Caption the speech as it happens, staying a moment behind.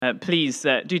Please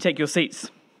do take your seats.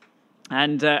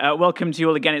 And welcome to you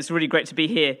all again. It's really great to be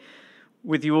here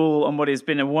with you all on what has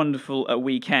been a wonderful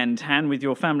weekend, and with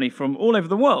your family from all over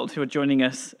the world who are joining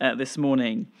us this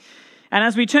morning. And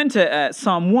as we turn to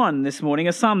Psalm 1 this morning,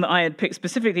 a psalm that I had picked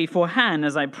specifically for Han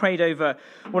as I prayed over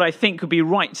what I think would be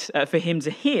right for him to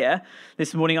hear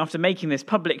this morning after making this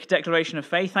public declaration of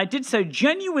faith, I did so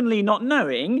genuinely not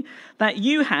knowing that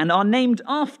you, Han, are named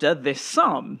after this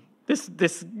psalm.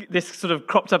 This sort of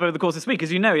cropped up over the course of this week,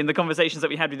 as you know, in the conversations that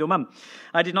we had with your mum.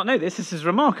 I did not know this. This is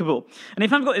remarkable. And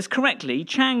if I've got this correctly,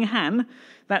 Chang Han,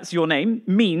 that's your name,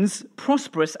 means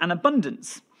prosperous and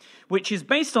abundance, which is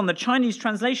based on the Chinese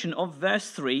translation of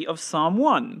verse 3 of Psalm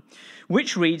 1,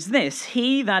 which reads this: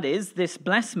 He, that is, this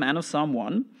blessed man of Psalm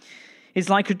 1, is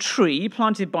like a tree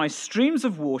planted by streams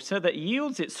of water that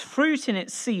yields its fruit in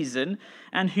its season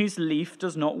and whose leaf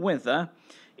does not wither.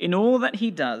 In all that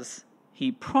he does,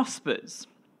 he prospers.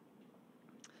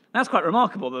 That's quite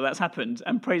remarkable that that's happened,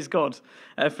 and praise God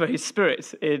for his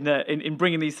spirit in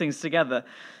bringing these things together.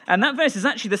 And that verse is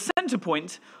actually the center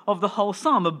point of the whole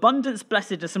psalm: abundance,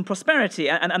 blessedness, and prosperity.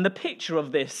 And the picture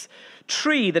of this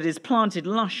tree that is planted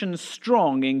lush and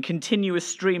strong in continuous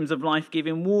streams of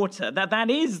life-giving water, that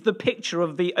is the picture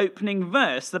of the opening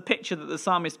verse, the picture that the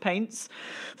psalmist paints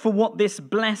for what this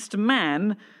blessed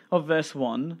man of verse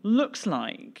 1 looks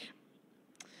like.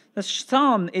 The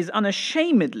psalm is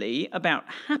unashamedly about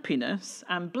happiness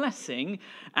and blessing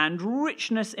and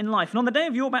richness in life. And on the day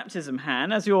of your baptism,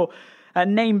 Han, as your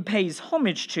name pays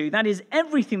homage to, that is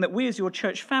everything that we as your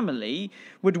church family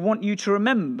would want you to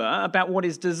remember about what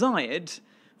is desired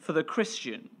for the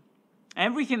Christian.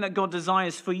 Everything that God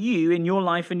desires for you in your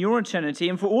life and your eternity,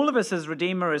 and for all of us as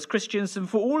Redeemer, as Christians, and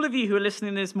for all of you who are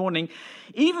listening this morning,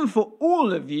 even for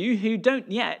all of you who don't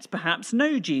yet perhaps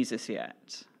know Jesus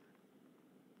yet.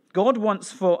 God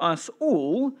wants for us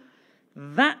all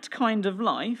that kind of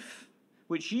life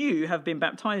which you have been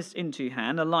baptized into,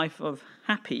 Han, a life of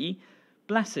happy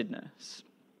blessedness.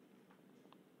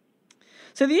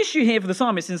 So the issue here for the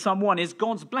psalmist in Psalm 1 is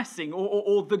God's blessing,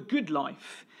 or the good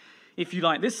life, if you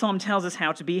like. This psalm tells us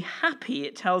how to be happy.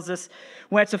 It tells us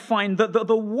where to find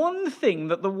the one thing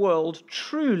that the world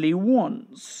truly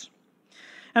wants.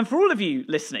 And for all of you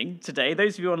listening today,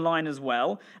 those of you online as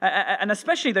well, and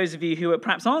especially those of you who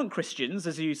perhaps aren't Christians,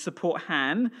 as you support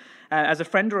Han as a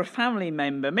friend or a family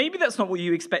member, maybe that's not what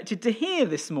you expected to hear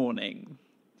this morning.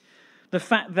 The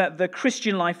fact that the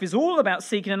Christian life is all about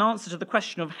seeking an answer to the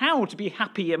question of how to be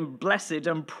happy and blessed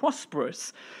and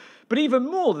prosperous. But even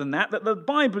more than that the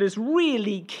Bible is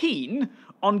really keen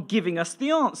on giving us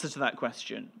the answer to that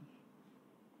question.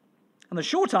 And the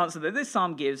short answer that this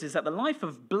psalm gives is that the life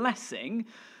of blessing,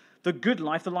 the good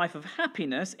life, the life of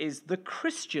happiness, is the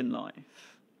Christian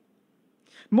life.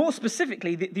 More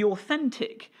specifically, the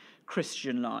authentic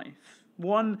Christian life,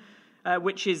 one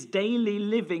which is daily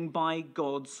living by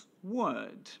God's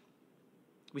word.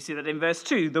 We see that in verse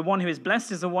 2. The one who is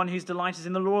blessed is the one whose delight is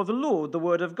in the law of the Lord, the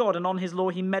word of God, and on his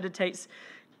law he meditates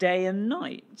day and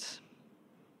night.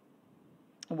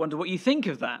 I wonder what you think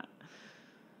of that.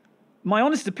 My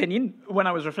honest opinion, when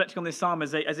I was reflecting on this psalm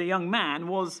as a young man,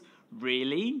 was,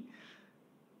 really?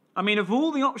 I mean, of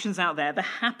all the options out there, the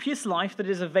happiest life that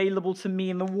is available to me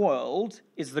in the world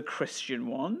is the Christian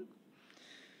one.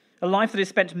 A life that is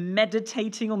spent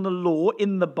meditating on the law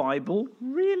in the Bible.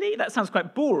 Really? That sounds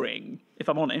quite boring, if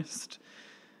I'm honest.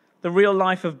 The real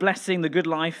life of blessing, the good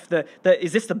life,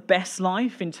 is this the best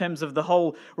life in terms of the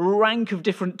whole rank of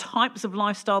different types of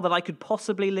lifestyle that I could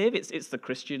possibly live? It's the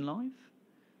Christian life.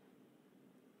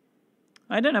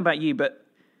 I don't know about you, but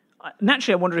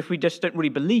naturally I wonder if we just don't really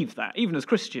believe that, even as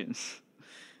Christians.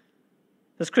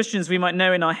 As Christians, we might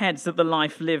know in our heads that the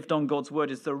life lived on God's word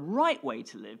is the right way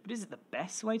to live, but is it the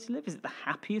best way to live? Is it the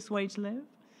happiest way to live?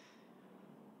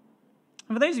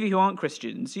 And for those of you who aren't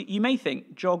Christians, you may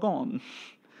think, jog on.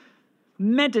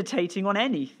 Meditating on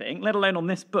anything, let alone on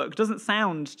this book, doesn't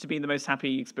sound to be the most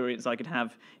happy experience I could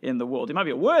have in the world. It might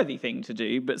be a worthy thing to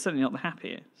do, but certainly not the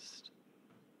happiest.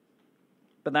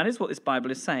 But that is what this Bible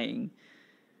is saying.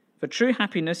 For true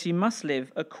happiness, you must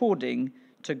live according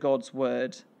to God's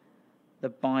word, the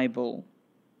Bible.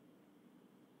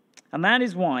 And that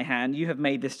is why, Han, you have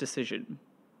made this decision.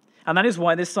 And that is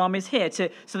why this psalm is here, so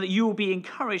that you will be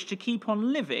encouraged to keep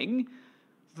on living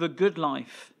the good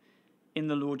life in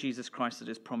the Lord Jesus Christ that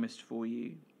is promised for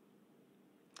you.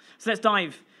 So let's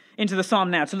dive into the psalm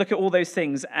now to look at all those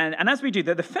things. And as we do,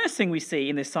 the first thing we see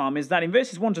in this psalm is that in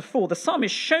verses 1 to 4, the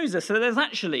psalmist shows us that there's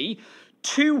actually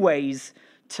two ways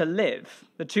to live.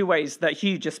 The two ways that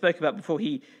Hugh just spoke about before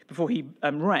he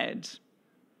read.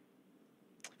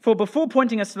 For before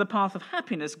pointing us to the path of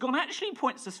happiness, God actually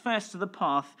points us first to the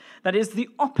path that is the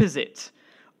opposite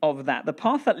of that, the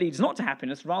path that leads not to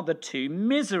happiness, rather to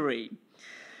misery.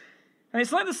 And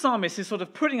it's like the psalmist is sort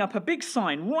of putting up a big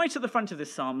sign right at the front of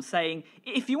this psalm saying,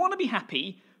 if you want to be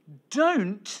happy,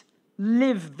 don't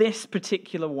live this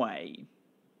particular way.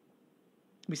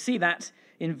 We see that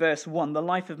in verse 1, the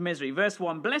life of misery. Verse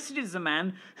 1, blessed is the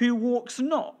man who walks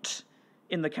not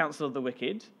in the counsel of the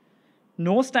wicked,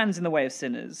 nor stands in the way of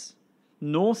sinners,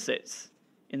 nor sits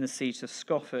in the seat of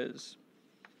scoffers.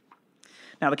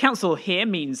 Now, the counsel here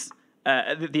means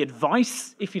the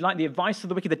advice, if you like, the advice of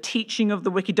the wicked, the teaching of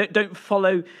the wicked. Don't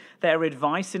follow their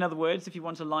advice, in other words, if you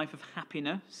want a life of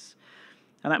happiness.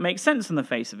 And that makes sense on the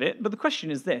face of it. But the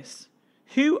question is this: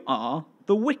 who are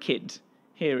the wicked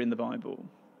here in the Bible?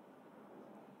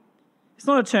 It's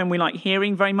not a term we like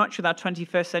hearing very much with our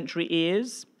 21st century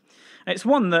ears. It's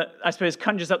one that, I suppose,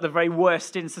 conjures up the very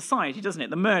worst in society, doesn't it?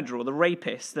 The murderer, the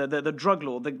rapist, the drug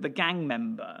lord, the gang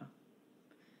member.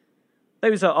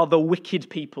 Those are the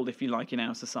wicked people, if you like, in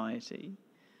our society.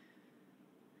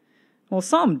 Well,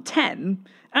 Psalm 10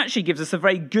 actually gives us a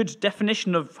very good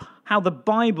definition of how the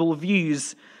Bible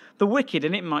views the wicked,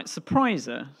 and it might surprise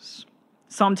us.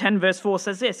 Psalm 10 verse 4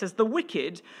 says this, says, the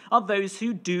wicked are those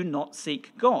who do not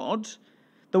seek God.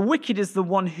 The wicked is the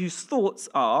one whose thoughts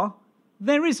are,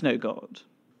 there is no God.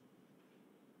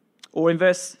 Or in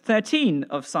verse 13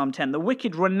 of Psalm 10, the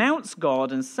wicked renounce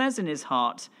God and says in his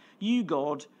heart, you,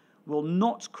 God, will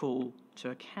not call to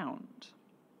account.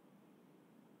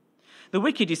 The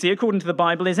wicked, you see, according to the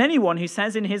Bible, is anyone who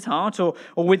says in his heart or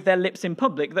with their lips in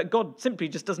public that God simply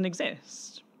just doesn't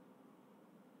exist.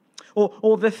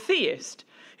 Or the theist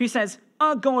who says,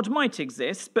 our God might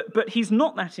exist, but he's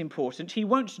not that important. He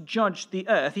won't judge the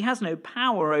earth. He has no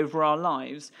power over our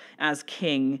lives as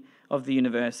king of the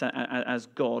universe, as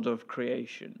God of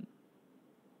creation.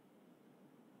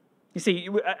 You see,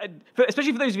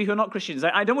 especially for those of you who are not Christians,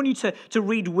 I don't want you to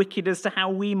read wicked as to how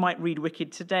we might read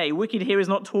wicked today. Wicked here is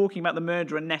not talking about the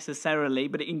murderer necessarily,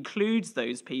 but it includes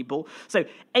those people. So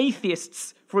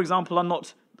atheists, for example, are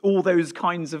not all those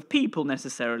kinds of people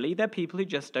necessarily. They're people who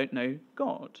just don't know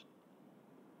God.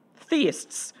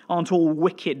 Theists aren't all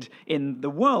wicked in the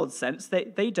world sense.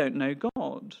 They don't know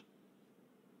God.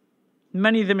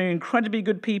 Many of them are incredibly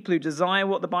good people who desire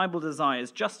what the Bible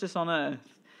desires, justice on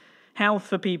earth, health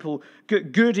for people,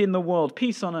 good in the world,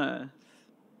 peace on earth.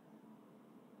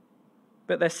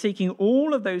 But they're seeking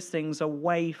all of those things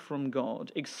away from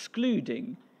God,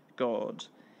 excluding God.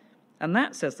 And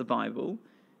that, says the Bible,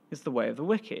 is the way of the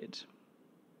wicked.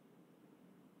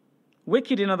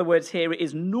 Wicked, in other words, here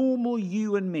is normal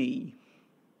you and me,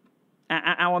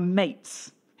 our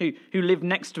mates who live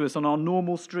next to us on our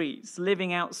normal streets,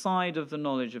 living outside of the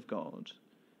knowledge of God,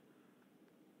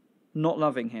 not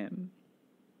loving him.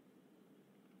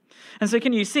 And so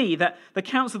can you see that the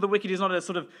counsel of the wicked is not a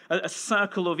sort of a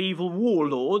circle of evil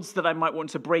warlords that I might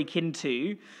want to break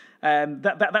into?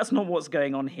 That's not what's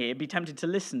going on here. Be tempted to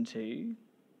listen to.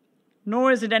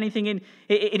 Nor is it anything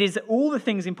it is all the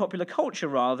things in popular culture,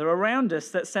 rather, around us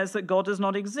that says that God does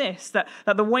not exist, that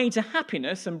the way to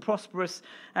happiness and prosperous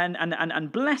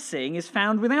and blessing is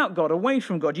found without God, away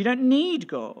from God. You don't need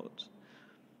God.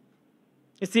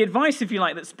 It's the advice, if you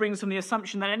like, that springs from the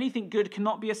assumption that anything good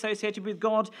cannot be associated with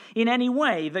God in any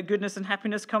way, that goodness and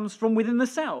happiness comes from within the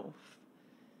self.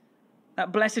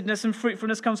 That blessedness and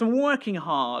fruitfulness comes from working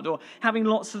hard or having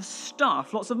lots of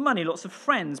stuff, lots of money, lots of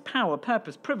friends, power,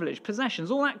 purpose, privilege,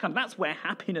 possessions, all that kind of. That's where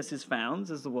happiness is found,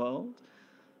 says the world.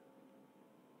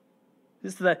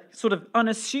 This is the sort of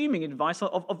unassuming advice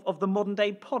of the modern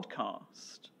day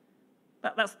podcast.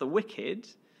 That's the wicked.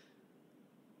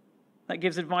 That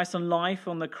gives advice on life,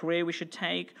 on the career we should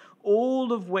take,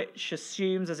 all of which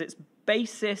assumes as its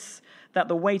basis that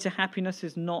the way to happiness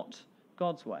is not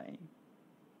God's way.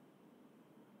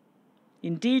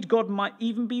 Indeed, God might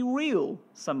even be real,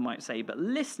 some might say, but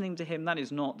listening to him, that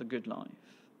is not the good life.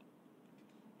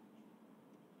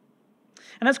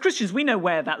 And as Christians, we know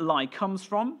where that lie comes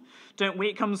from, don't we?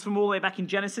 It comes from all the way back in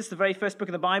Genesis, the very first book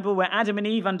of the Bible, where Adam and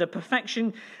Eve, under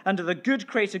perfection, under the good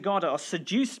creator God, are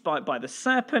seduced by the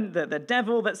serpent, the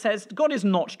devil, that says, God is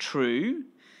not true,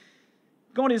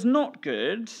 God is not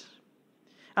good,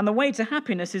 and the way to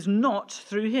happiness is not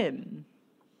through him.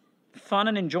 Fun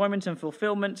and enjoyment and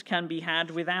fulfillment can be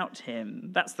had without him.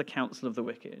 That's the counsel of the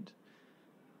wicked.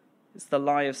 It's the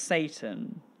lie of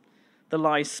Satan, the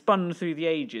lie spun through the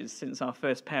ages since our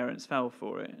first parents fell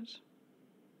for it.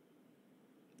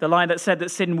 The lie that said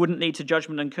that sin wouldn't lead to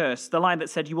judgment and curse. The lie that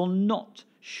said you will not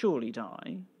surely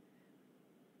die.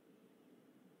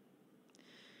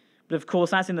 But of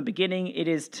course, as in the beginning, it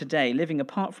is today. Living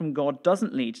apart from God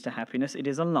doesn't lead to happiness. It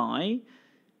is a lie.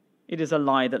 It is a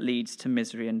lie that leads to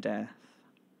misery and death.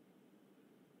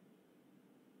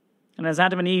 And as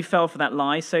Adam and Eve fell for that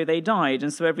lie, so they died,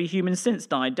 and so every human since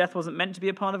died. Death wasn't meant to be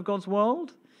a part of God's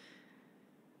world.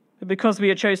 But because we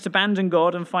had chose to abandon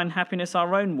God and find happiness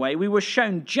our own way, we were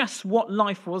shown just what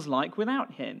life was like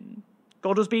without him.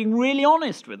 God was being really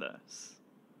honest with us.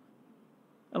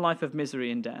 A life of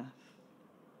misery and death.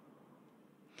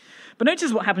 But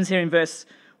notice what happens here in verse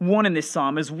 1 in this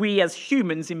psalm as we as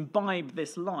humans imbibe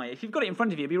this lie. If you've got it in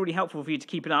front of you, it'd be really helpful for you to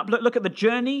keep it up. Look at the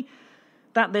journey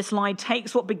that this lie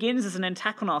takes. What begins as an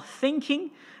attack on our thinking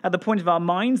at the point of our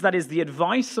minds, that is the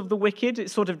advice of the wicked.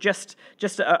 It's sort of just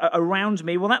around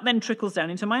me. Well, that then trickles down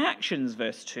into my actions,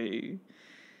 verse 2,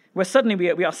 where suddenly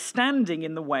we are standing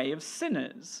in the way of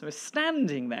sinners. We're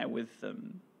standing there with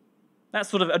them. That's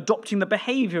sort of adopting the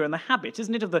behavior and the habit,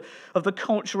 isn't it, of the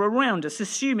culture around us,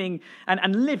 assuming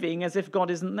and living as if God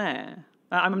isn't there.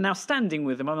 I'm now standing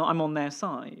with them. I'm on their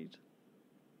side.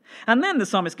 And then the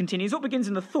psalmist continues. What begins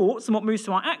in the thoughts and what moves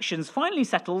to our actions finally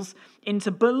settles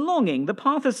into belonging. The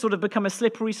path has sort of become a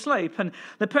slippery slope, and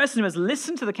the person who has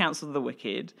listened to the counsel of the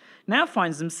wicked now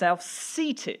finds himself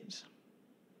seated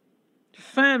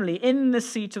firmly in the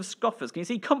seat of scoffers. Can you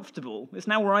see? Comfortable. It's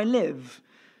now where I live.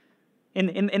 In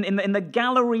the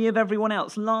gallery of everyone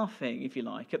else, laughing, if you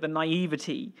like, at the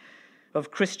naivety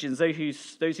of Christians, those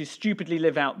who stupidly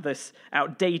live out this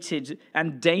outdated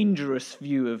and dangerous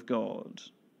view of God.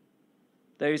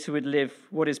 Those who would live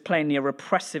what is plainly a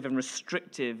repressive and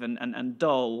restrictive and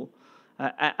dull,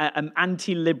 an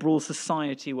anti-liberal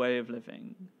society way of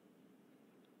living.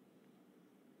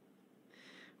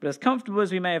 But as comfortable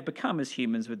as we may have become as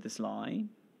humans with this lie,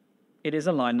 it is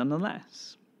a lie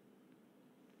nonetheless.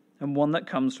 And one that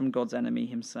comes from God's enemy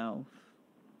himself.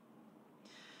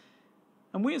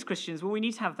 And we as Christians, well, we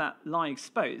need to have that lie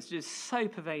exposed. It is so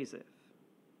pervasive.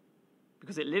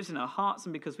 Because it lives in our hearts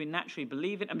and because we naturally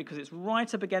believe it and because it's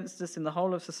right up against us in the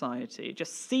whole of society. It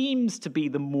just seems to be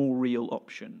the more real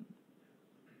option.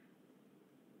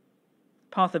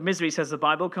 Path of misery, says the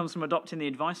Bible, comes from adopting the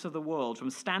advice of the world, from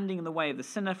standing in the way of the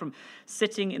sinner, from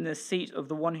sitting in the seat of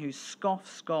the one who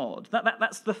scoffs God.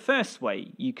 That's the first way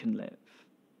you can live.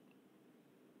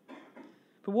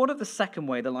 But what of the second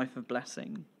way, the life of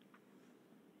blessing?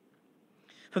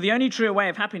 For the only true way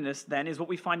of happiness, then, is what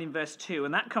we find in verse 2,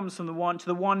 and that comes from the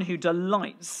one who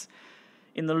delights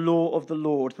in the law of the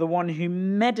Lord, the one who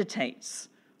meditates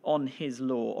on his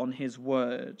law, on his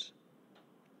word,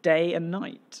 day and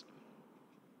night.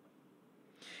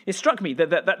 It struck me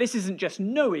that this isn't just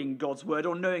knowing God's word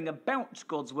or knowing about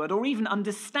God's word or even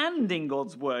understanding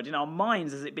God's word in our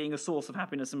minds as it being a source of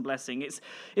happiness and blessing.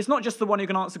 It's not just the one who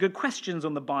can answer good questions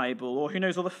on the Bible or who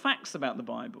knows all the facts about the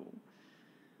Bible.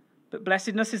 But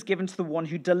blessedness is given to the one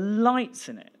who delights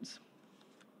in it.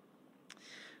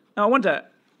 Now, I wonder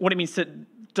what it means to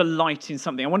delight in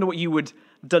something. I wonder what you would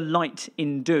delight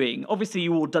in doing. Obviously,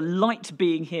 you all delight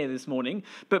being here this morning,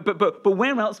 but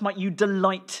where else might you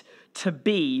delight to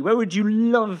be? Where would you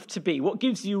love to be? What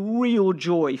gives you real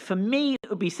joy? For me, it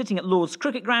would be sitting at Lord's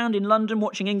Cricket Ground in London,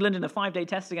 watching England in a 5-day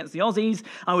test against the Aussies.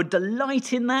 I would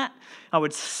delight in that. I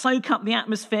would soak up the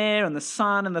atmosphere and the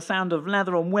sun and the sound of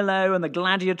leather on willow and the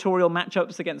gladiatorial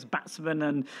matchups against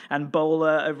batsman and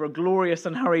bowler over a glorious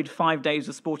and hurried 5 days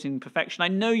of sporting perfection. I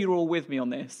know you're all with me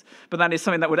on this, but that is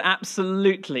something that would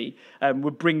absolutely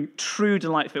would bring true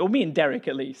delight for you, or me and Derek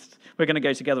at least. We're going to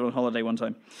go together on holiday one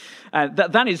time.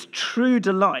 That is true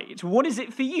delight. What is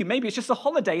it for you? Maybe it's just a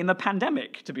holiday in the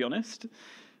pandemic, to be honest.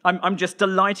 I'm just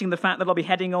delighting in the fact that I'll be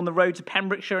heading on the road to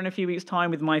Pembrokeshire in a few weeks' time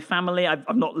with my family.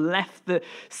 I've not left the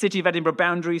city of Edinburgh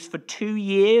boundaries for 2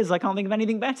 years. I can't think of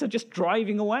anything better. Just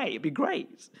driving away. It'd be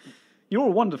great. You're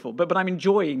all wonderful, but I'm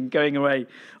enjoying going away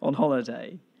on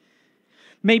holiday.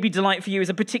 Maybe delight for you is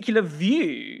a particular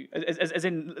view, as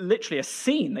in literally a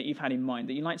scene that you've had in mind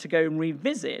that you like to go and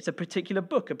revisit, a particular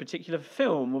book, a particular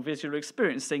film or visual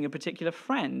experience, seeing a particular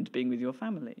friend, being with your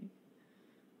family.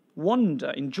 Wonder,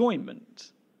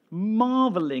 enjoyment,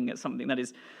 marveling at something that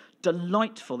is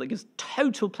delightful, that gives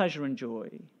total pleasure and joy.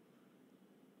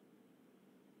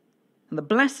 And the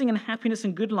blessing and happiness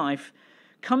and good life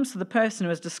comes to the person who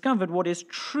has discovered what is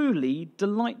truly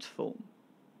delightful.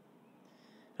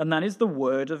 And that is the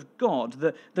word of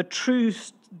God, the true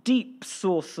deep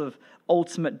source of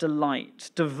ultimate delight,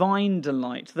 divine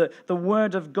delight, the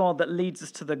word of God that leads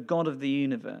us to the God of the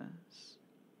universe.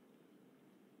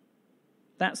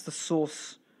 That's the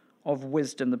source of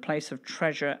wisdom, the place of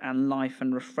treasure and life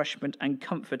and refreshment and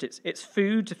comfort. It's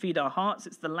food to feed our hearts.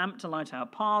 It's the lamp to light our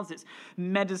paths. It's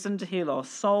medicine to heal our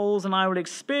souls. And I will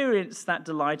experience that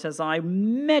delight as I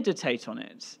meditate on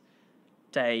it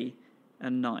day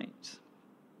and night.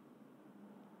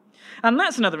 And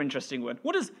that's another interesting word.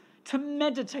 What does to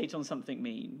meditate on something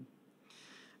mean?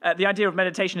 The idea of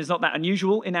meditation is not that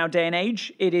unusual in our day and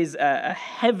age. It is a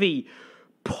heavy,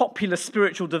 popular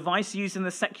spiritual device used in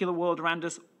the secular world around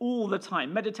us all the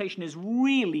time. Meditation is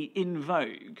really in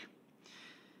vogue.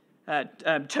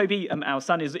 Toby, our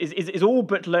son, is all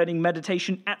but learning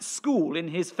meditation at school in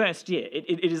his first year.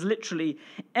 It is literally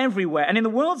everywhere. And in the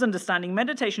world's understanding,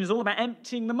 meditation is all about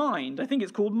emptying the mind. I think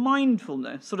it's called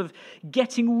mindfulness, sort of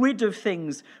getting rid of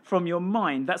things from your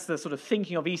mind. That's the sort of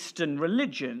thinking of Eastern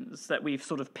religions that we've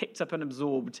sort of picked up and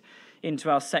absorbed into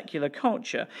our secular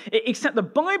culture. Except the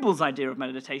Bible's idea of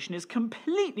meditation is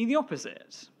completely the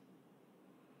opposite.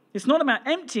 It's not about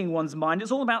emptying one's mind,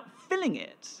 it's all about filling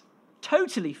it.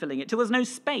 Totally filling it till there's no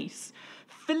space,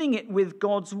 filling it with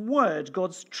God's word,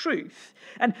 God's truth.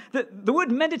 And the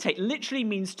word meditate literally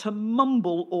means to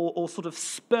mumble or sort of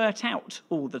spurt out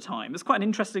all the time. It's quite an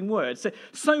interesting word.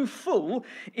 So full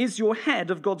is your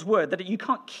head of God's word that you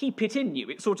can't keep it in you.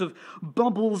 It sort of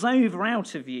bubbles over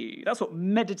out of you. That's what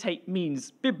meditate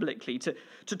means biblically,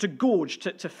 to gorge,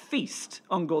 to feast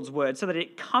on God's word so that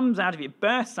it comes out of you, it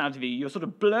bursts out of you. You're sort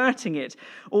of blurting it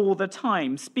all the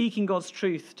time, speaking God's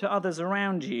truth to others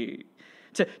around you.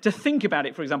 To think about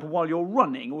it, for example, while you're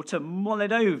running, or to mull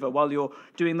it over while you're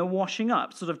doing the washing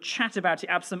up, sort of chat about it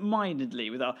absent-mindedly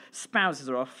with our spouses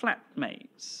or our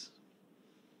flatmates.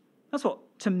 That's what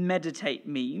to meditate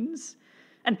means.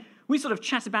 And we sort of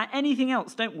chat about anything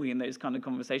else, don't we, in those kind of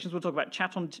conversations? We'll talk about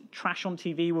trash on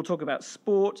TV, we'll talk about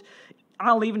sport.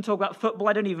 I'll even talk about football.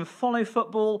 I don't even follow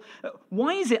football.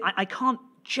 Why is it I can't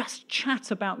just chat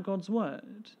about God's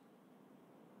word?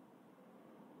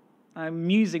 I'm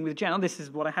musing with Jen. Oh, this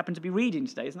is what I happen to be reading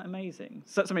today. Isn't that amazing?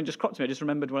 So something just cropped to me. I just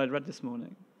remembered what I'd read this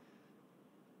morning.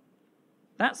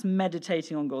 That's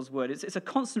meditating on God's word. It's a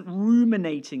constant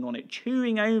ruminating on it,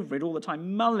 chewing over it all the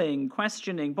time, mulling,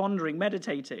 questioning, pondering,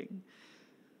 meditating.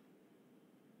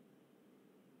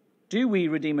 Do we,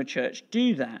 Redeemer Church,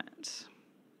 do that?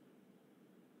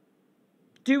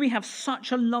 Do we have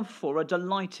such a love for, a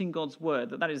delight in God's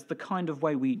word, that is the kind of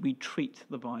way we treat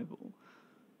the Bible?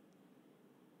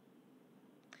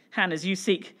 Han, as you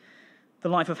seek the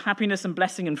life of happiness and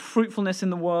blessing and fruitfulness in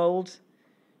the world,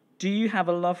 do you have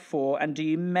a love for and do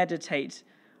you meditate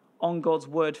on God's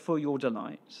word for your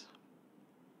delight?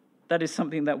 That is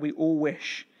something that we all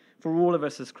wish for all of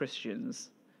us as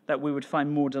Christians, that we would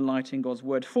find more delight in God's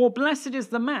word. For blessed is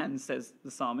the man, says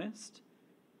the psalmist,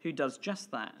 who does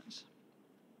just that.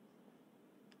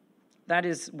 That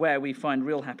is where we find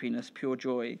real happiness, pure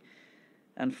joy,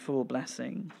 and full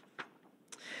blessing.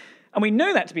 And we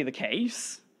know that to be the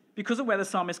case because of where the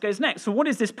psalmist goes next. So what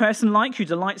is this person like who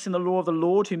delights in the law of the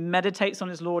Lord, who meditates on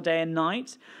his law day and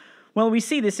night? Well, we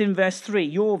see this in verse 3,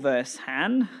 your verse,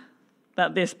 Han,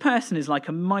 that this person is like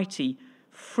a mighty,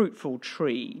 fruitful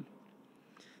tree.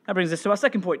 That brings us to our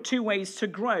second point, 2 ways to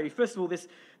grow. First of all,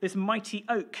 this mighty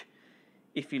oak,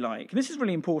 if you like. And this is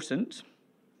really important.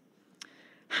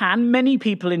 Han, many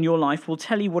people in your life will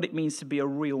tell you what it means to be a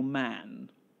real man.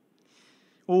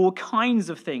 All kinds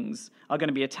of things are going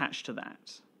to be attached to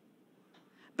that.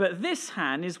 But this,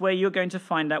 Han, is where you're going to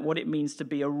find out what it means to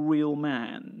be a real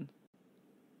man.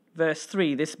 Verse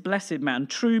 3, this blessed man,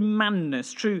 true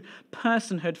manness, true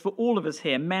personhood for all of us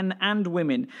here, men and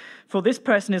women. For this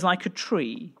person is like a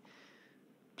tree,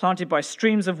 planted by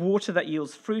streams of water that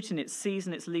yields fruit in its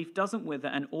season, its leaf doesn't wither,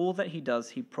 and all that he does,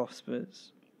 he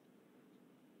prospers.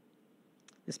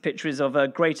 This picture is of a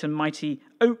great and mighty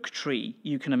oak tree,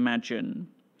 you can imagine.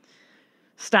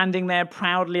 Standing there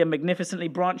proudly and magnificently,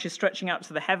 branches stretching out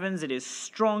to the heavens. It is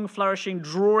strong, flourishing,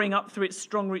 drawing up through its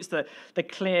strong roots the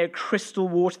clear crystal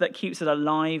water that keeps it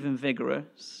alive and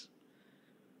vigorous.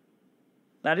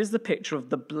 That is the picture of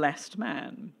the blessed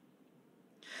man.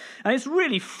 And it's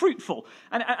really fruitful.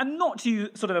 And not to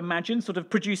sort of imagine sort of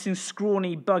producing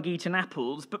scrawny, bug-eaten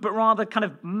apples, but rather kind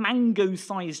of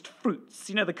mango-sized fruits.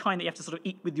 You know, the kind that you have to sort of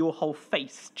eat with your whole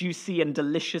face. Juicy and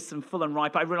delicious and full and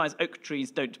ripe. I realise oak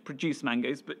trees don't produce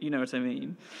mangoes, but you know what I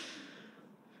mean.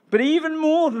 But even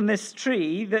more than this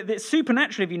tree, that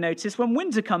supernaturally, if you notice, when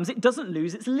winter comes, it doesn't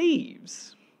lose its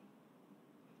leaves.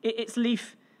 Its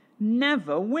leaf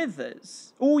never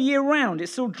withers. All year round,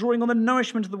 it's still drawing on the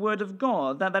nourishment of the word of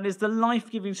God. That is the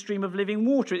life-giving stream of living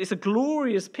water. It's a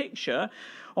glorious picture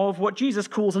of what Jesus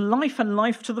calls life and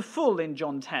life to the full in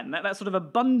John 10. That sort of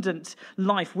abundant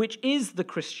life, which is the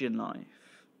Christian life.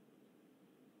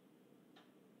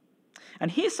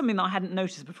 And here's something that I hadn't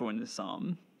noticed before in this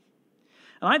psalm.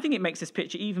 And I think it makes this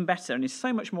picture even better and is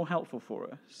so much more helpful for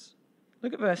us.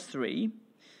 Look at verse 3.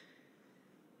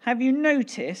 Have you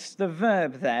noticed the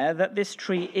verb there that this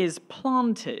tree is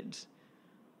planted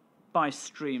by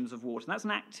streams of water? And that's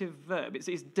an active verb.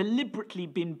 It's deliberately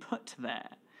been put there.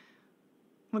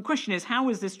 And the question is, how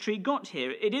has this tree got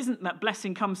here? It isn't that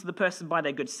blessing comes to the person by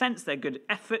their good sense, their good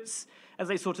efforts, as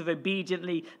they sort of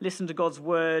obediently listen to God's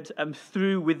word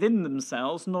through within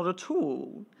themselves. Not at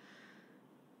all.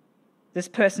 This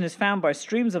person is found by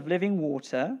streams of living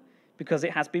water because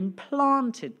it has been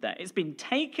planted there. It's been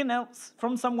taken out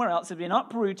from somewhere else. It's been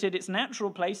uprooted. Its natural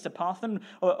place, a path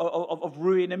of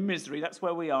ruin and misery. That's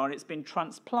where we are. And it's been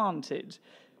transplanted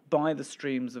by the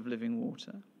streams of living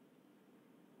water.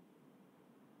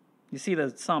 You see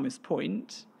the psalmist's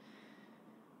point.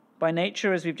 By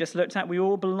nature, as we've just looked at, we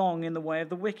all belong in the way of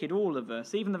the wicked, all of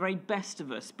us, even the very best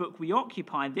of us. But we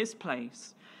occupy this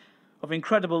place of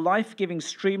incredible life-giving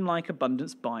stream-like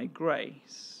abundance by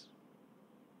grace.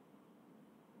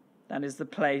 That is the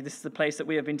place. This is the place that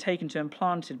we have been taken to and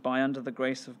planted by under the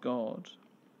grace of God.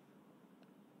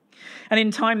 And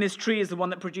in time, this tree is the one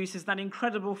that produces that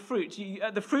incredible fruit,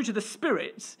 the fruit of the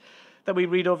Spirit that we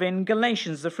read of in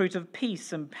Galatians, the fruit of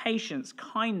peace and patience,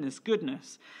 kindness,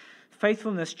 goodness,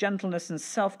 faithfulness, gentleness, and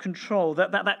self-control,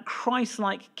 that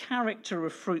Christ-like character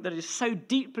of fruit that is so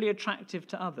deeply attractive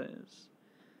to others.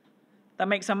 That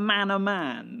makes a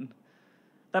man.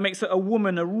 That makes a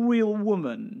woman a real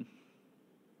woman.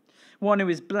 One who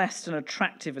is blessed and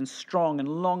attractive and strong and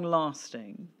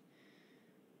long-lasting,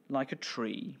 like a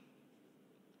tree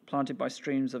planted by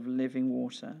streams of living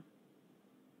water.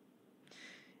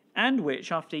 And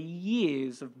which, after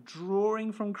years of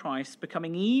drawing from Christ,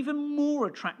 becoming even more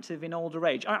attractive in older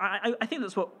age. I think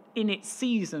that's what in its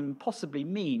season possibly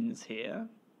means here.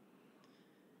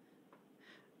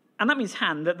 And that means,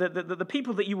 Han, that the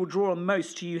people that you will draw on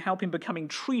most to you help in becoming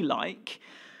tree-like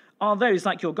are those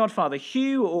like your godfather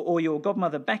Hugh or your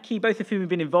godmother Becky, both of whom have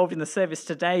been involved in the service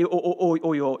today,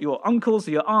 or your uncles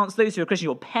or your aunts, those who are Christian,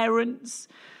 your parents.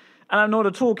 And I'm not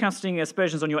at all casting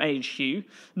aspersions on your age, Hugh,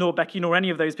 nor Becky, nor any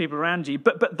of those people around you,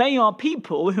 but they are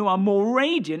people who are more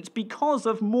radiant because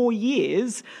of more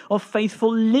years of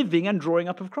faithful living and drawing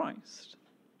up of Christ.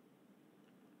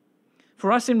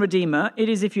 For us in Redeemer, it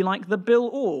is, if you like, the Bill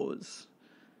Orrs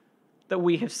that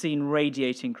we have seen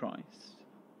radiating Christ.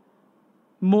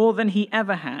 More than he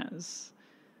ever has.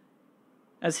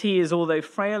 As he is, although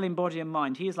frail in body and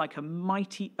mind, he is like a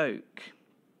mighty oak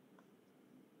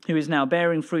who is now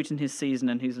bearing fruit in his season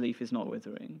and whose leaf is not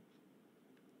withering.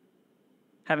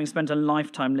 Having spent a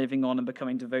lifetime living on and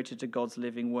becoming devoted to God's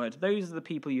living word. Those are the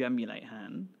people you emulate,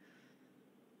 Han.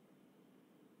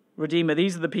 Redeemer,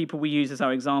 these are the people we use as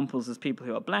our examples, as people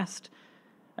who are blessed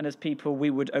and as people we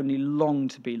would only long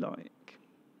to be like.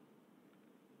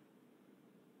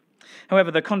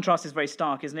 However, the contrast is very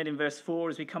stark, isn't it, in verse 4,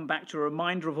 as we come back to a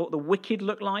reminder of what the wicked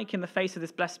look like in the face of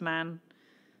this blessed man.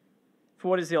 For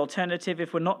what is the alternative?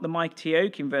 If we're not the mighty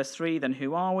oak in verse 3, then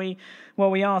who are we? Well,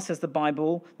 we are, says the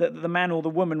Bible, that the man or the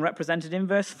woman represented in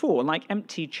verse 4, like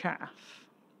empty chaff.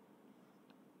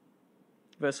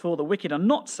 Verse 4, the wicked are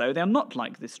not so. They are not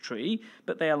like this tree,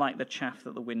 but they are like the chaff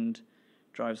that the wind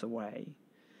drives away.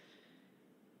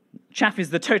 Chaff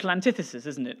is the total antithesis,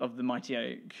 isn't it, of the mighty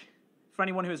oak. For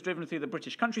anyone who has driven through the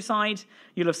British countryside,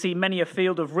 you'll have seen many a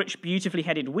field of rich, beautifully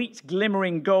headed wheat,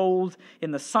 glimmering gold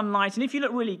in the sunlight. And if you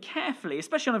look really carefully,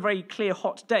 especially on a very clear,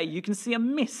 hot day, you can see a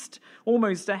mist,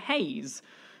 almost a haze,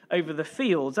 over the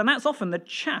fields. And that's often the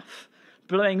chaff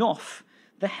blowing off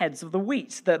the heads of the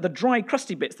wheat, the dry,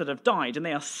 crusty bits that have died, and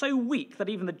they are so weak that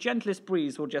even the gentlest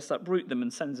breeze will just uproot them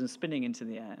and send them spinning into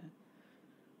the air.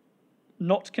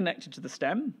 Not connected to the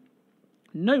stem,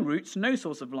 no roots, no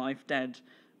source of life, dead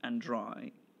and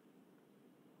dry.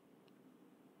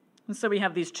 And so we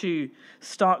have these two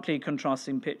starkly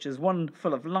contrasting pictures, one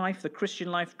full of life, the Christian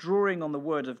life, drawing on the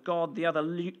word of God, the other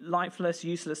lifeless,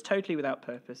 useless, totally without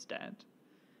purpose, dead.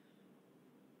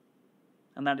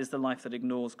 And that is the life that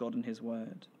ignores God and his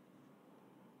word.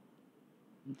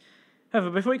 However,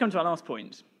 before we come to our last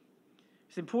point,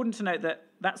 it's important to note that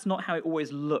that's not how it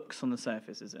always looks on the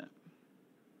surface, is it?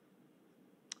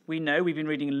 We know, we've been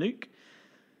reading in Luke,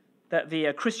 that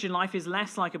the Christian life is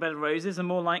less like a bed of roses and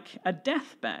more like a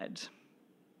deathbed.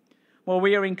 While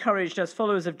we are encouraged as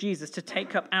followers of Jesus to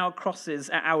take up our crosses,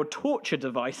 our torture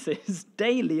devices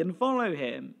daily and follow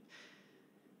him.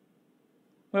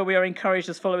 Where we are encouraged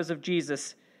as followers of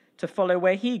Jesus to follow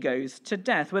where he goes, to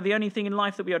death, where the only thing in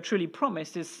life that we are truly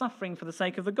promised is suffering for the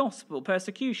sake of the gospel,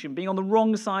 persecution, being on the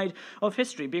wrong side of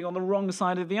history, being on the wrong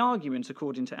side of the argument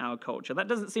according to our culture. That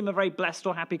doesn't seem a very blessed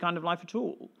or happy kind of life at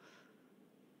all.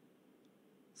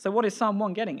 So what is Psalm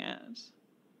 1 getting at?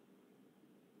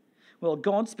 Well,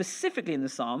 God, specifically in the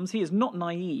Psalms, he is not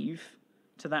naive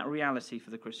to that reality for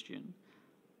the Christian.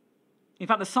 In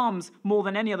fact, the Psalms, more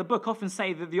than any other book, often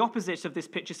say that the opposite of this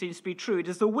picture seems to be true. It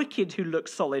is the wicked who look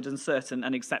solid and certain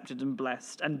and accepted and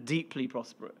blessed and deeply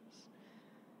prosperous,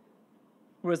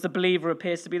 whereas the believer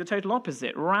appears to be the total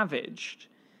opposite, ravaged,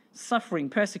 suffering,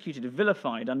 persecuted,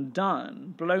 vilified,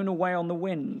 undone, blown away on the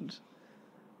wind.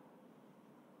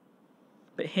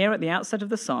 But here at the outset of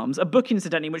the Psalms, a book,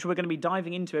 incidentally, which we're going to be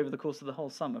diving into over the course of the whole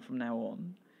summer from now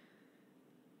on,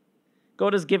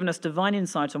 God has given us divine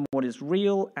insight on what is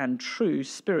real and true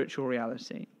spiritual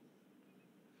reality.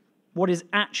 What is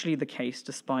actually the case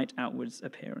despite outward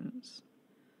appearance.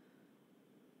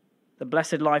 The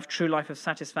blessed life, true life of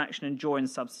satisfaction and joy and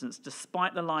substance,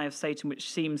 despite the lie of Satan,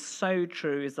 which seems so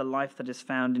true, is the life that is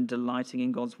found in delighting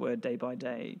in God's word day by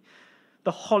day. The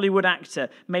Hollywood actor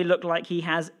may look like he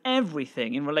has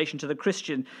everything in relation to the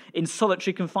Christian in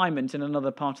solitary confinement in another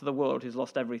part of the world who's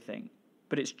lost everything,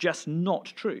 but it's just not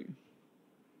true.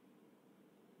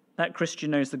 That Christian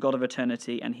knows the God of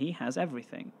eternity, and he has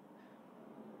everything.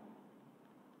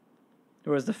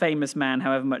 Whereas the famous man,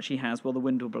 however much he has, well, the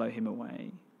wind will blow him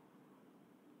away.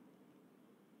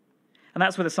 And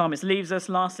that's where the psalmist leaves us.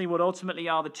 Lastly, what ultimately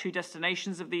are the two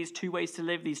destinations of these two ways to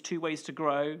live, these two ways to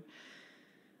grow?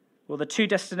 Well, the two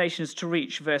destinations to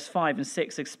reach, verse 5 and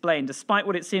 6 explain, despite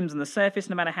what it seems on the surface,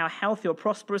 no matter how healthy or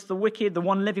prosperous the wicked, the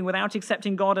one living without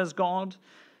accepting God as God,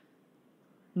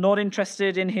 not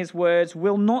interested in his words,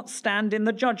 will not stand in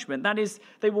the judgment. That is,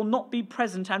 they will not be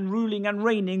present and ruling and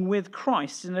reigning with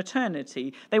Christ in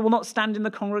eternity. They will not stand in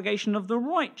the congregation of the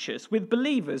righteous, with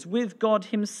believers, with God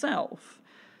himself.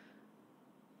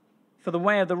 For the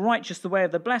way of the righteous, the way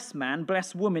of the blessed man,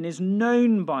 blessed woman, is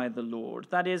known by the Lord.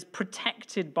 That is,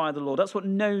 protected by the Lord. That's what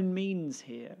known means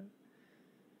here.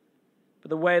 But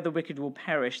the way of the wicked will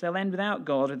perish. They'll end without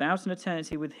God, without an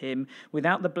eternity with him,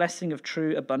 without the blessing of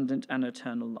true, abundant, and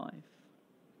eternal life.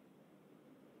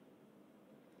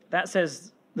 That,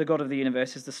 says the God of the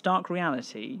universe, is the stark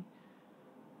reality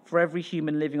for every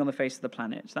human living on the face of the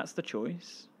planet. That's the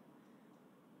choice.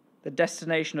 The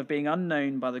destination of being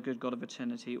unknown by the good God of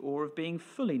eternity, or of being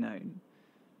fully known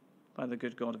by the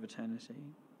good God of eternity.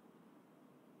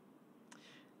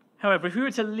 However, if we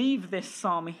were to leave this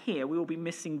psalm here, we will be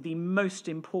missing the most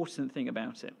important thing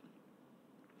about it.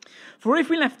 For if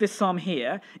we left this psalm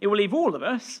here, it will leave all of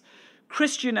us,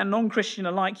 Christian and non-Christian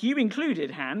alike, you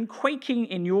included, Han, quaking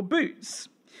in your boots.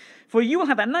 For you will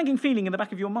have that nagging feeling in the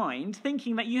back of your mind,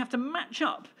 thinking that you have to match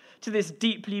up to this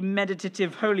deeply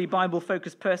meditative, holy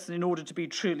Bible-focused person in order to be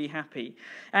truly happy,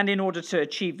 and in order to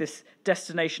achieve this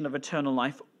destination of eternal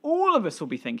life. All of us will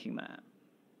be thinking that.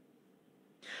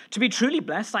 To be truly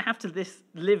blessed, I have to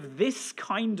live this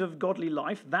kind of godly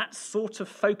life, that sort of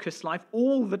focused life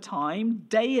all the time,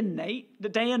 day and night.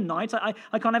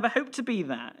 I can't ever hope to be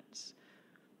that.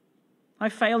 I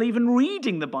fail even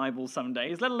reading the Bible some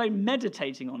days, let alone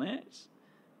meditating on it,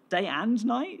 day and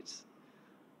night.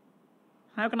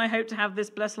 How can I hope to have this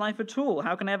blessed life at all?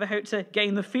 How can I ever hope to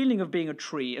gain the feeling of being a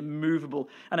tree, immovable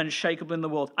and unshakable in the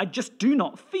world? I just do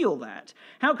not feel that.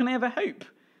 How can I ever hope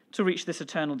to reach this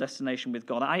eternal destination with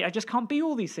God? I just can't be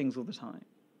all these things all the time.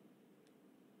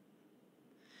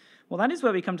 Well, that is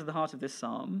where we come to the heart of this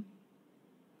psalm.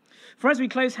 For as we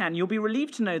close, Han, you'll be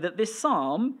relieved to know that this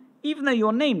psalm, even though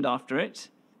you're named after it,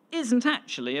 isn't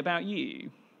actually about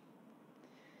you.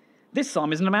 This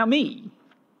psalm isn't about me,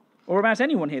 or about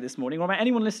anyone here this morning, or about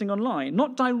anyone listening online.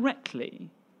 Not directly.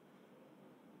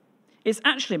 It's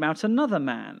actually about another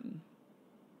man.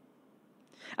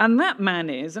 And that man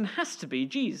is, and has to be,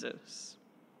 Jesus.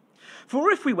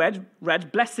 For if we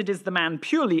read, blessed is the man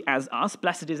purely as us,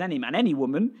 blessed is any man, any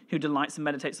woman, who delights and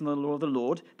meditates on the law of the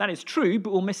Lord, that is true,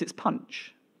 but will miss its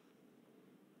punch.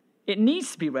 It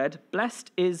needs to be read,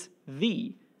 blessed is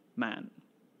the man.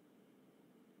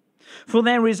 For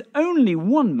there is only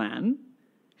one man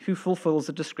who fulfills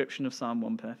the description of Psalm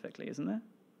 1 perfectly, isn't there?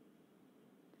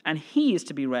 And he is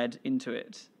to be read into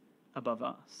it above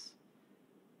us.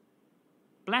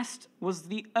 Blessed was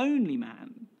the only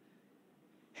man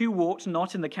who walked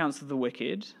not in the counsel of the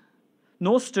wicked,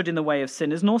 nor stood in the way of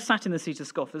sinners, nor sat in the seat of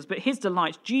scoffers, but his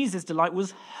delight, Jesus' delight,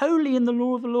 was wholly in the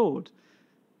law of the Lord.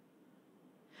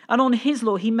 And on his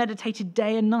law he meditated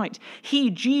day and night. He,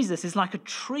 Jesus, is like a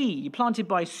tree planted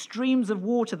by streams of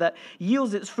water that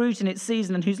yields its fruit in its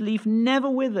season and whose leaf never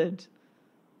withered.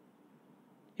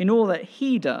 In all that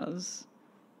he does,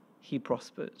 he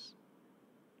prospers.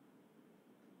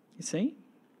 You see?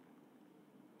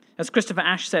 As Christopher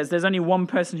Ashe says, there's only one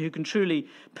person who can truly,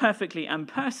 perfectly, and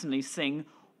personally sing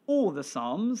all the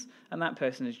Psalms, and that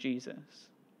person is Jesus.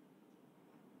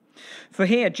 For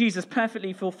here, Jesus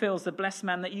perfectly fulfills the blessed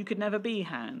man that you could never be,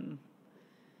 Han.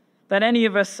 That any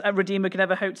of us at Redeemer could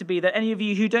ever hope to be, that any of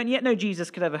you who don't yet know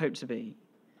Jesus could ever hope to be.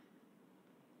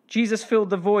 Jesus filled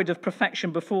the void of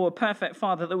perfection before a perfect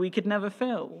Father that we could never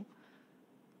fill.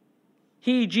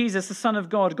 He, Jesus, the Son of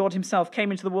God, God himself,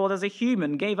 came into the world as a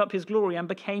human, gave up his glory and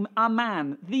became a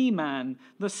man,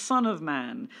 the Son of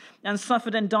Man, and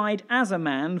suffered and died as a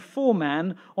man, for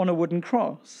man, on a wooden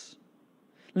cross,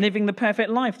 living the perfect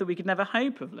life that we could never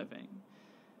hope of living.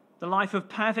 The life of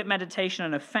perfect meditation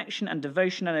and affection and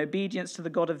devotion and obedience to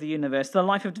the God of the universe. The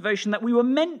life of devotion that we were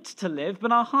meant to live,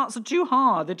 but our hearts are too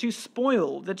hard, they're too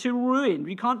spoiled, they're too ruined,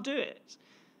 we can't do it.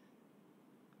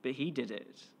 But he did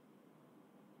it.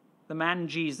 The man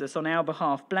Jesus on our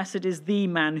behalf, blessed is the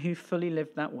man who fully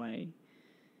lived that way,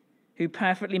 who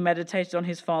perfectly meditated on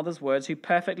his Father's words, who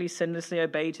perfectly sinlessly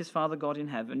obeyed his Father God in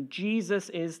heaven. Jesus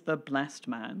is the blessed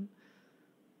man.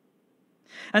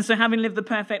 And so having lived the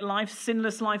perfect life,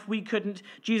 sinless life we couldn't,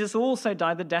 Jesus also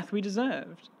died the death we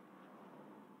deserved.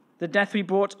 The death we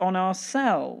brought on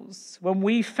ourselves when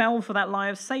we fell for that lie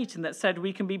of Satan that said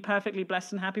we can be perfectly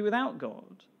blessed and happy without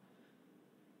God.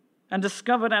 And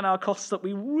discovered at our cost that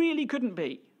we really couldn't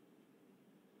be.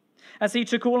 As he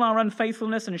took all our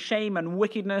unfaithfulness and shame and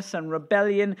wickedness and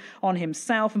rebellion on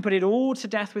himself and put it all to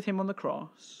death with him on the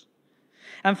cross.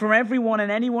 And for everyone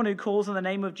and anyone who calls on the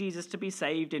name of Jesus to be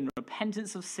saved in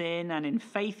repentance of sin and in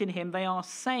faith in him, they are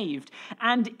saved.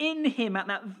 And in him, at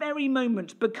that very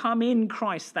moment, become in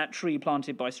Christ that tree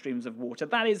planted by streams of water.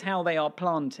 That is how they are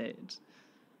planted.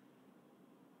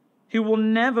 Who will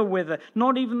never wither,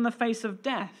 not even in the face of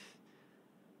death,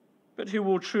 but who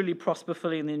will truly prosper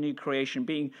fully in the new creation,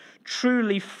 being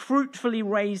truly fruitfully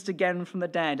raised again from the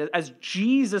dead, as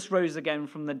Jesus rose again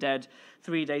from the dead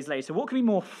 3 days later. What could be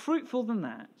more fruitful than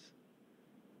that?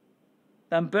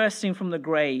 Than bursting from the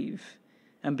grave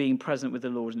and being present with the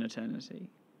Lord in eternity.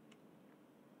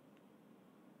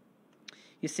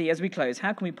 You see, as we close,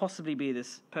 how can we possibly be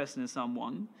this person in Psalm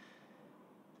 1?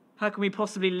 How can we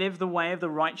possibly live the way of the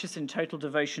righteous in total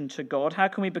devotion to God? How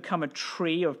can we become a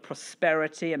tree of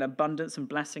prosperity and abundance and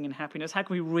blessing and happiness? How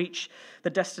can we reach the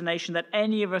destination that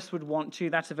any of us would want to,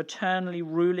 that of eternally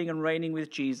ruling and reigning with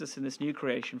Jesus in this new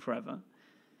creation forever?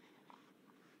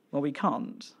 Well, we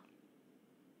can't.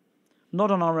 Not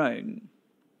on our own.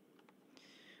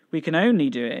 We can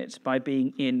only do it by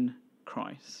being in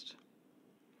Christ.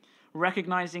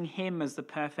 Recognizing him as the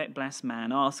perfect blessed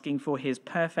man, asking for his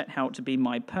perfect help to be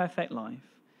my perfect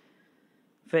life,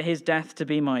 for his death to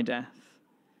be my death,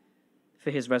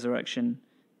 for his resurrection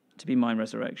to be my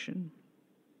resurrection.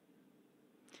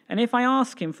 And if I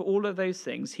ask him for all of those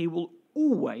things, he will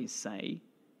always say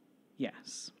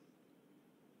yes.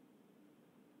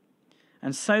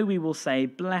 And so we will say,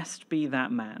 blessed be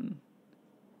that man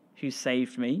who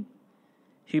saved me,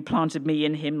 who planted me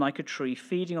in him like a tree,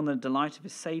 feeding on the delight of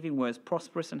his saving words,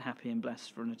 prosperous and happy and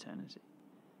blessed for an eternity.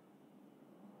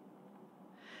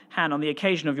 Han, on the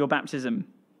occasion of your baptism,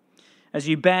 as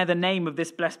you bear the name of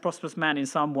this blessed, prosperous man in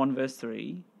Psalm 1, verse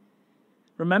 3,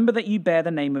 remember that you bear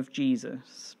the name of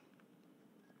Jesus.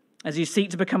 As you seek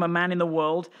to become a man in the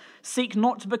world, seek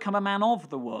not to become a man of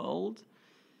the world,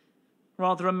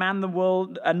 rather a man the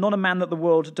world, not a man that the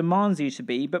world demands you to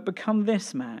be, but become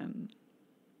this man.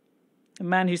 A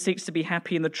man who seeks to be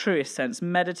happy in the truest sense,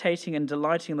 meditating and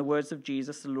delighting in the words of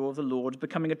Jesus, the law of the Lord,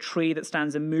 becoming a tree that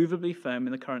stands immovably firm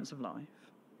in the currents of life.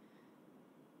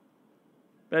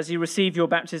 But as you receive your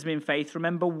baptism in faith,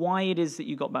 remember why it is that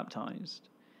you got baptized.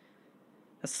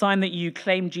 A sign that you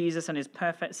claim Jesus and his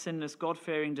perfect, sinless,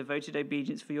 God-fearing, devoted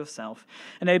obedience for yourself,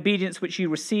 an obedience which you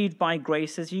received by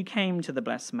grace as you came to the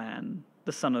blessed man,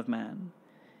 the Son of Man,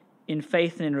 in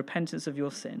faith and in repentance of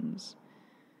your sins,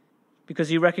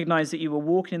 because you recognized that you were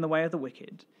walking in the way of the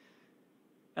wicked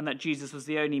and that Jesus was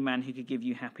the only man who could give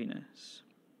you happiness,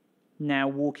 now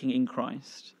walking in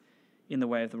Christ in the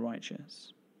way of the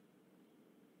righteous.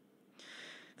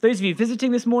 For those of you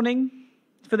visiting this morning,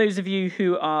 for those of you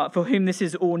for whom this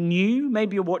is all new,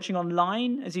 maybe you're watching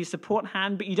online as you support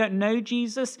Han, but you don't know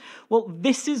Jesus, well,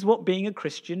 this is what being a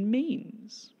Christian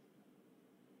means.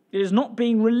 It is not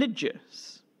being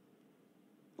religious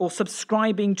or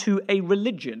subscribing to a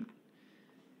religion.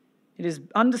 It is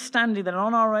understanding that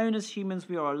on our own as humans,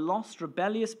 we are a lost,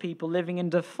 rebellious people living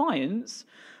in defiance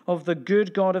of the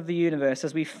good God of the universe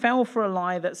as we fell for a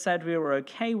lie that said we were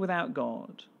okay without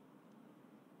God.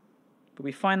 But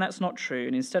we find that's not true,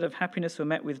 and instead of happiness, we're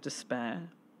met with despair.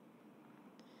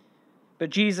 But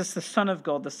Jesus, the Son of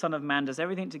God, the Son of Man, does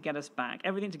everything to get us back,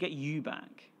 everything to get you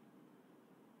back.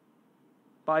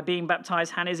 By being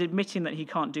baptized, Hannah is admitting that he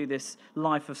can't do this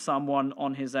life of Psalm 1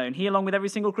 on his own. He, along with every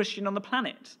single Christian on the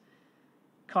planet,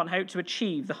 can't hope to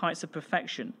achieve the heights of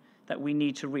perfection that we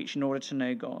need to reach in order to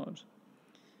know God.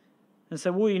 And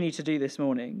so all you need to do this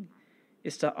morning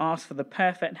is to ask for the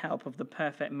perfect help of the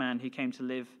perfect man who came to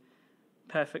live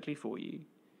perfectly for you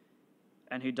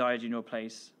and who died in your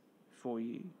place for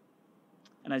you.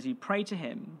 And as you pray to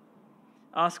him,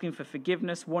 asking for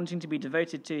forgiveness, wanting to be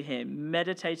devoted to him,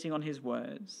 meditating on his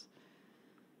words,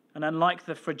 and unlike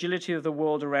the fragility of the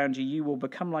world around you, you will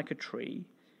become like a tree,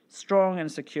 strong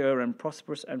and secure and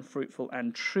prosperous and fruitful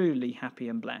and truly happy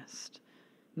and blessed,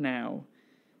 now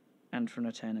and for an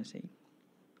eternity.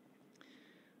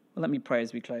 Well, let me pray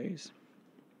as we close.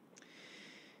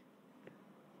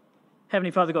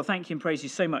 Heavenly Father God, thank you and praise you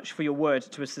so much for your word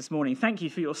to us this morning. Thank you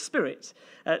for your Spirit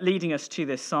leading us to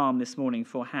this psalm this morning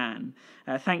for Han.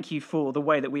 Thank you for the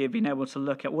way that we have been able to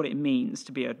look at what it means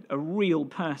to be a real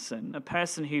person, a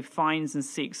person who finds and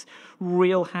seeks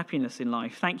real happiness in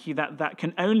life. Thank you that that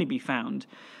can only be found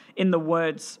in the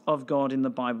words of God in the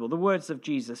Bible, the words of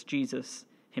Jesus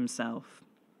himself.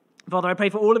 Father, I pray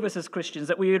for all of us as Christians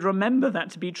that we would remember that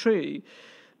to be true,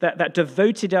 that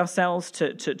devoted ourselves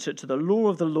to the law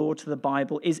of the Lord, to the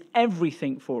Bible, is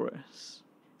everything for us.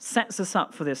 Sets us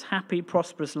up for this happy,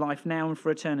 prosperous life now and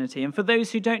for eternity. And for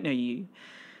those who don't know you,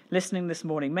 listening this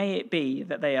morning, may it be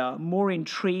that they are more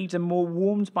intrigued and more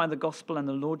warmed by the gospel and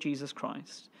the Lord Jesus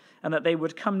Christ, and that they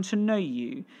would come to know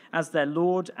you as their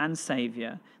Lord and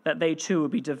Saviour, that they too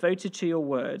would be devoted to your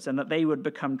words, and that they would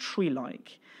become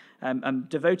tree-like,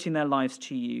 devoting their lives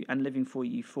to you and living for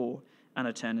you for an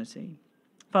eternity.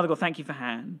 Father God, thank you for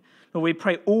Han. Lord, we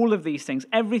pray all of these things,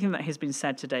 everything that has been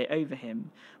said today over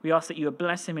him. We ask that you would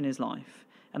bless him in his life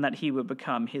and that he would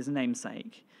become his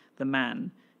namesake, the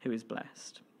man who is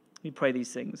blessed. We pray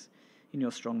these things in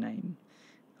your strong name.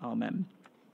 Amen.